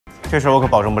这事我可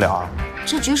保证不了啊。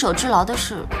这举手之劳的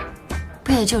事，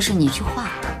不也就是你一句话？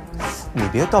你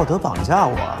别道德绑架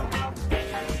我啊，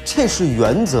这是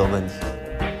原则问题，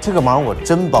这个忙我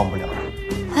真帮不了。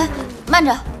哎，慢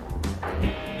着，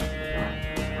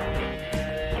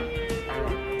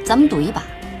咱们赌一把。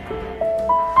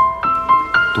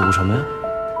赌什么呀？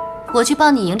我去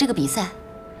帮你赢这个比赛。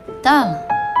当然了，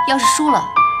要是输了，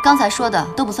刚才说的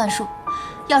都不算数；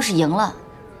要是赢了，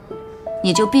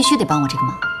你就必须得帮我这个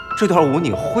忙。这段舞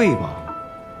你会吗？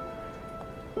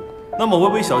那么薇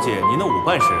薇小姐，您的舞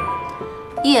伴是？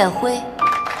叶辉。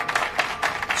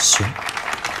行。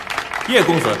叶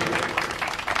公子。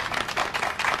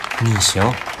你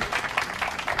行。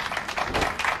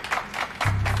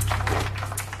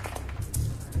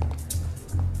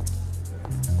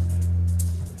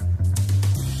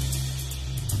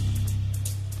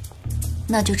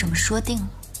那就这么说定了。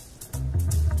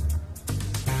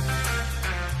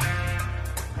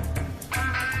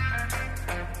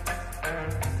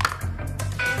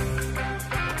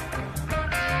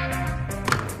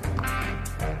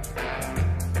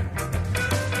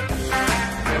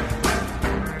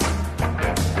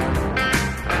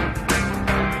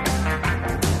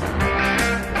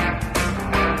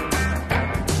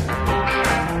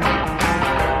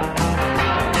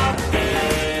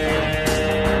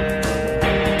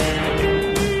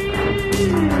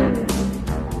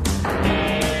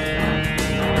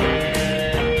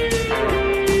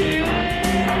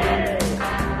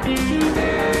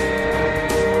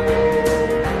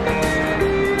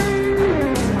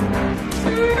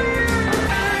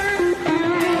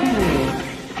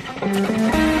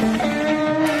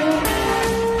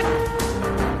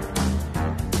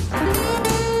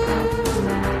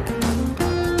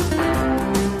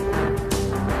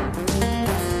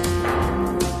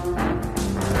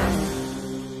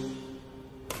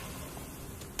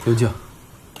刘静，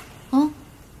嗯，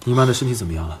你妈的身体怎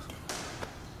么样了？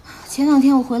前2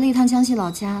天我回了一趟江西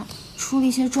老家，出了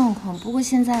一些状况，不过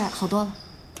现在好多了。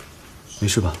没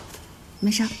事吧？没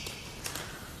事。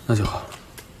那就好。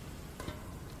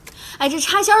哎，这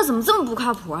插销怎么这么不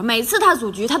靠谱啊？每次他组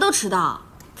局他都迟到，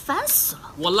烦死了。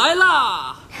我来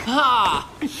啦！啊！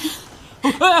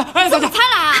哎，怎么才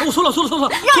来啊？我错了，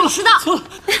让你迟到。错了，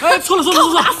哎，错了，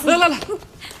打死你！来，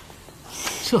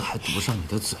这还堵不上你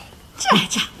的嘴。这还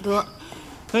差不多。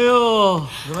哎呦，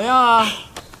怎么样啊？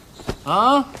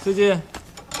啊，最近？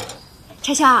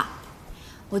拆销，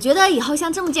我觉得以后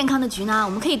像这么健康的局呢，我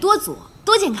们可以多组，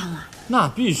多健康啊！那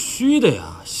必须的呀，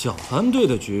小团队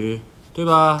的局，对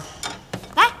吧？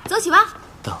来，走起吧。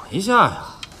等一下呀，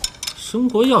生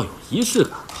活要有仪式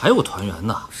感，还有团圆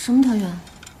呢。什么团圆？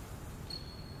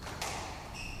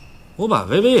我把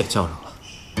薇薇也叫上了。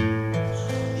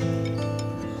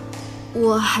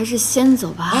我还是先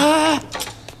走吧。哎，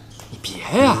你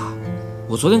别呀！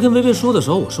我昨天跟薇薇说的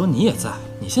时候，我说你也在，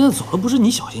你现在走了，不是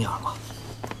你小心眼吗？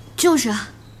就是啊，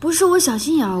不是我小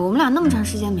心眼，我们俩那么长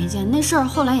时间没见，那事儿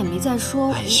后来也没再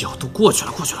说。哎呦，都过去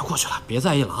了，别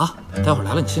在意了啊！待会儿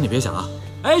来了，你心里别想啊。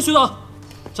哎，徐总，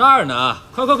这儿呢，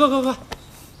快！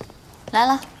来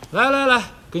了，来，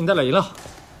给你带点饮料。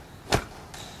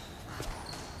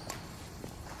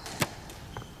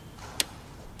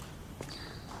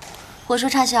我说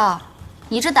插销，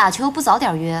你这打球不早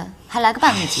点约，还来个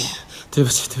半路节。对不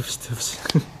起，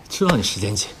知道你时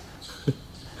间紧。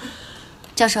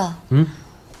教授，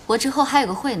我之后还有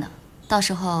个会呢，到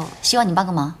时候希望你帮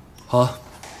个忙。好。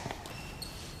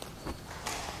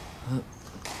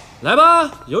来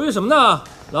吧，犹豫什么呢？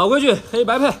老规矩，黑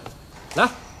白配。来，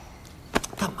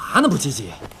干嘛呢？不积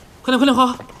极，快点，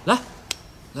好，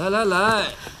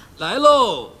来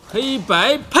喽，黑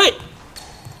白配。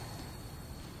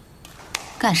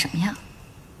干什么呀？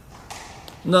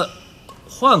那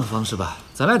换个方式吧，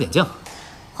咱俩点将。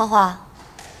花花，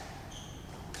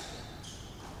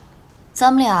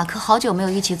咱们俩可好久没有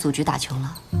一起组局打球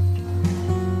了。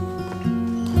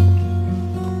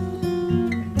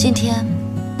今天，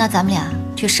那咱们俩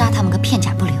去杀他们个片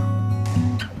甲不留。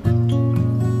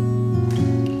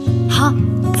好，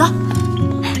走。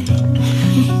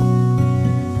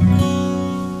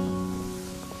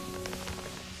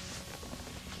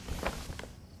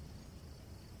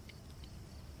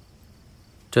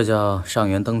这叫上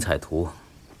元灯彩图。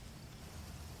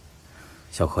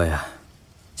小辉啊，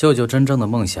舅舅真正的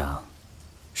梦想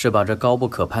是把这高不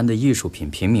可攀的艺术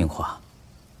品平民化，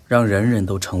让人人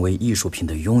都成为艺术品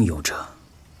的拥有者。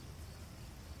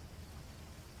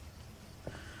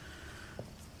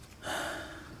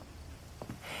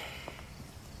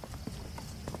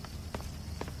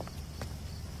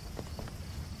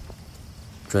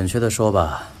准确的说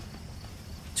吧，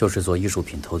就是做艺术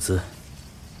品投资。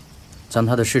将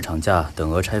它的市场价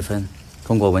等额拆分，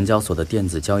通过文交所的电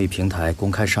子交易平台公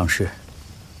开上市，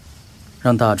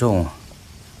让大众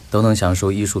都能享受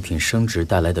艺术品升值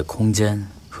带来的空间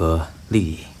和利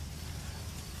益。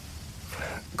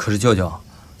可是舅舅，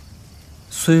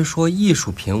虽说艺术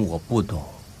品我不懂，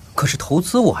可是投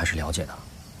资我还是了解的。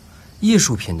艺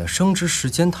术品的升值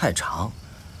时间太长，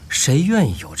谁愿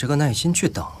意有这个耐心去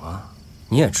等啊？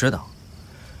你也知道，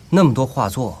那么多画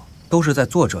作都是在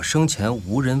作者生前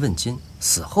无人问津，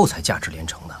死后才价值连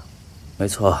城的。没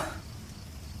错，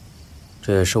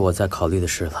这也是我在考虑的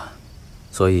事了，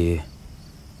所以，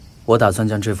我打算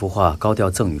将这幅画高调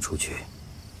赠予出去，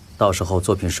到时候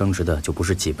作品升值的就不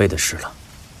是几倍的事了。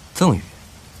赠予？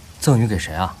赠予给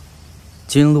谁啊？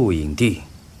金鹿影帝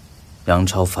杨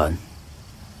超凡。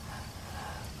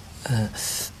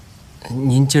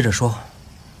您接着说。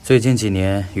最近几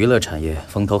年娱乐产业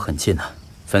风头很劲啊，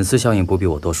粉丝效应不必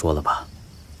我多说了吧，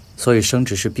所以升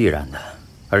值是必然的，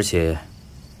而且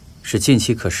是近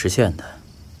期可实现的。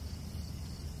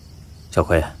小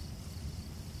辉，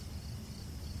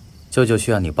舅舅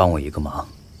需要你帮我一个忙。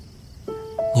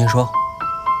您说。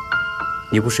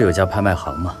你不是有家拍卖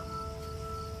行吗？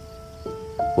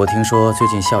我听说最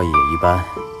近效益也一般，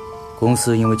公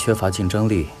司因为缺乏竞争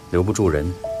力，留不住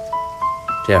人。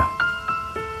这样，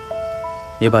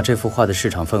你把这幅画的市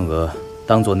场份额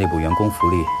当做内部员工福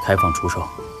利开放出售。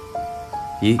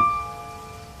一，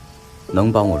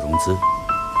能帮我融资；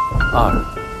二，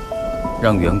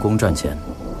让员工赚钱，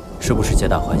是不是皆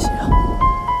大欢喜啊？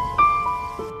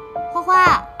花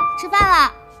花，吃饭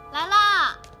了，来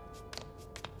啦！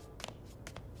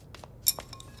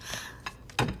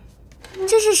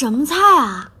这是什么菜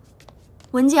啊？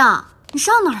文静，你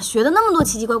上哪儿学的那么多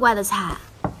奇奇怪怪的菜？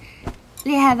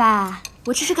厉害吧？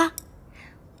我吃吃看。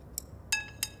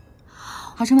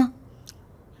好吃吗？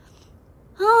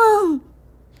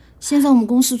现在我们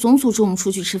公司总组织我们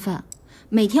出去吃饭，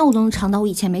每天我都能尝到我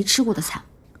以前没吃过的菜，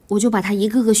我就把它一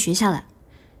个个学下来，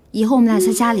以后我们俩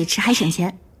在家里吃还省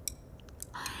钱。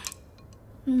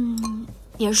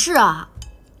也是啊，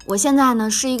我现在呢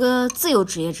是一个自由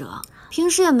职业者，平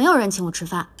时也没有人请我吃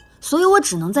饭，所以我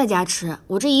只能在家吃。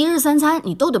我这一日三餐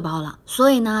你都得包了，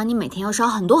所以呢，你每天要烧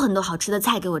很多很多好吃的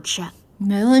菜给我吃。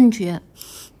没问题。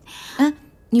哎，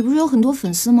你不是有很多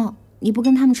粉丝吗？你不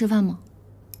跟他们吃饭吗？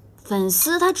粉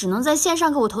丝他只能在线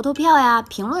上给我投票呀、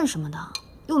评论什么的，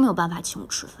又没有办法请我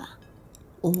吃饭。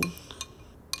哦，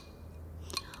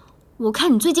我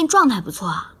看你最近状态不错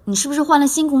啊，你是不是换了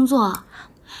新工作？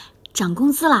涨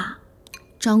工资啦？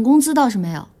涨工资倒是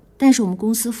没有，但是我们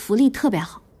公司福利特别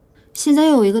好，现在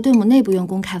又有一个对我们内部员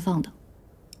工开放的。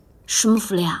什么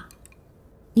福利啊？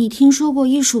你听说过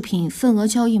艺术品份额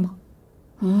交易吗？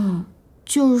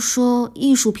就是说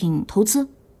艺术品投资。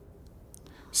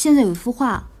现在有一幅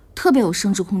画特别有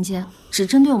升值空间，只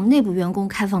针对我们内部员工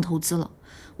开放投资了。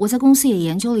我在公司也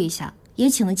研究了一下，也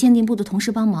请了鉴定部的同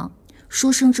事帮忙，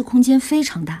说升值空间非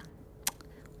常大。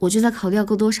我就在考虑要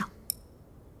购多少。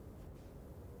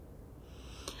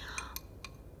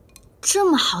这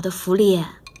么好的福利，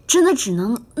真的只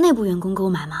能内部员工购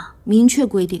买吗？明确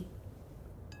规定。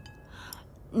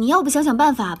你要不想想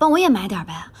办法帮我也买点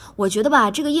呗？我觉得吧，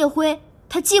这个叶辉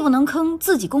他既不能坑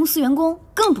自己公司员工，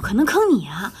更不可能坑你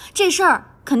啊！这事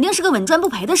儿肯定是个稳赚不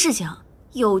赔的事情。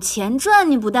有钱赚，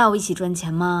你不带我一起赚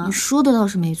钱吗？你说的倒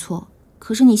是没错，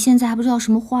可是你现在还不知道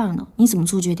什么画呢，你怎么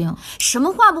做决定？什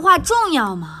么画不画重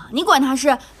要吗？你管它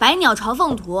是百鸟朝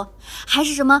凤图，还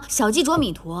是什么小鸡啄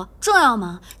米图，重要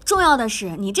吗？重要的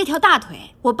是你这条大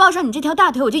腿，我抱上你这条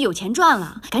大腿，我就有钱赚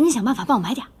了。赶紧想办法帮我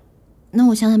买点。那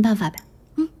我想想办法呗。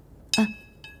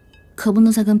可不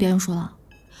能再跟别人说了。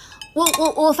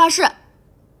我发誓，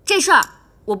这事儿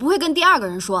我不会跟第二个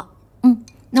人说。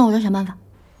那我再想办法。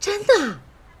真的？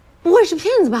不会是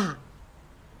骗子吧？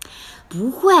不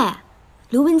会，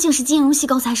刘文静是金融系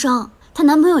高材生，她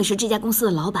男朋友也是这家公司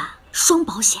的老板，双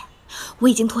保险。我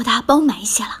已经托他帮我买一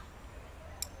些了。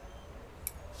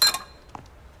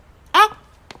哎，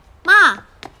妈，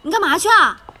你干嘛去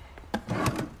啊？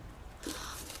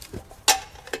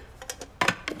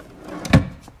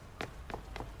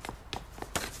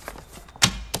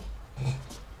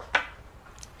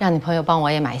让你朋友帮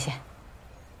我也买一些。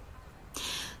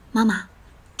妈妈，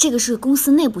这个是公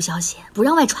司内部消息，不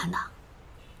让外传的。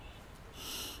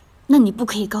那你不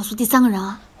可以告诉第三个人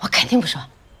啊。我肯定不说。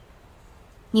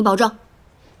你保证？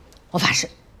我发誓。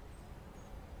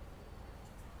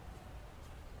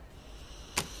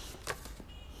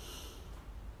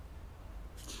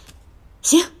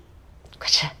行，快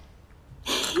吃。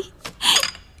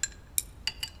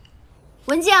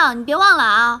文静，你别忘了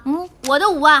啊。我的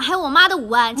5万还有我妈的5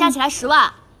万，加起来10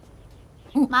万。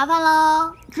麻烦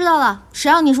喽。知道了，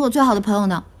谁让你是我最好的朋友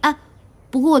呢？哎，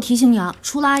不过我提醒你啊，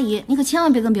除了阿姨，你可千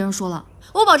万别跟别人说了。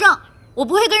我保证，我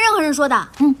不会跟任何人说的。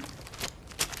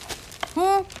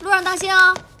路上当心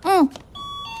啊。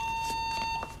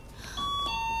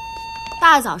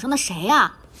大早上的谁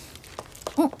呀？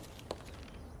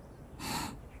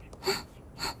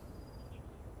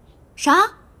啥？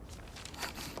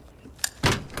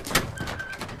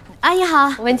阿姨好，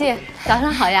文静，早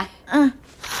上好呀。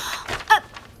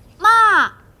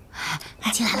妈，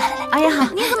进来，来，阿姨好，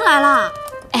你怎么来了？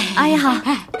阿姨好，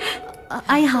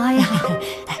阿姨好，阿姨好，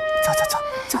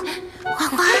坐，花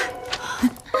花，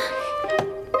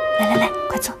来，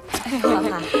快坐。花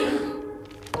花，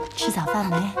吃早饭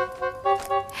没？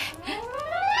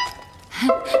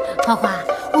花花，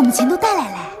我们钱都带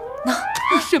来了。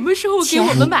你什么时候给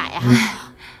我们买呀？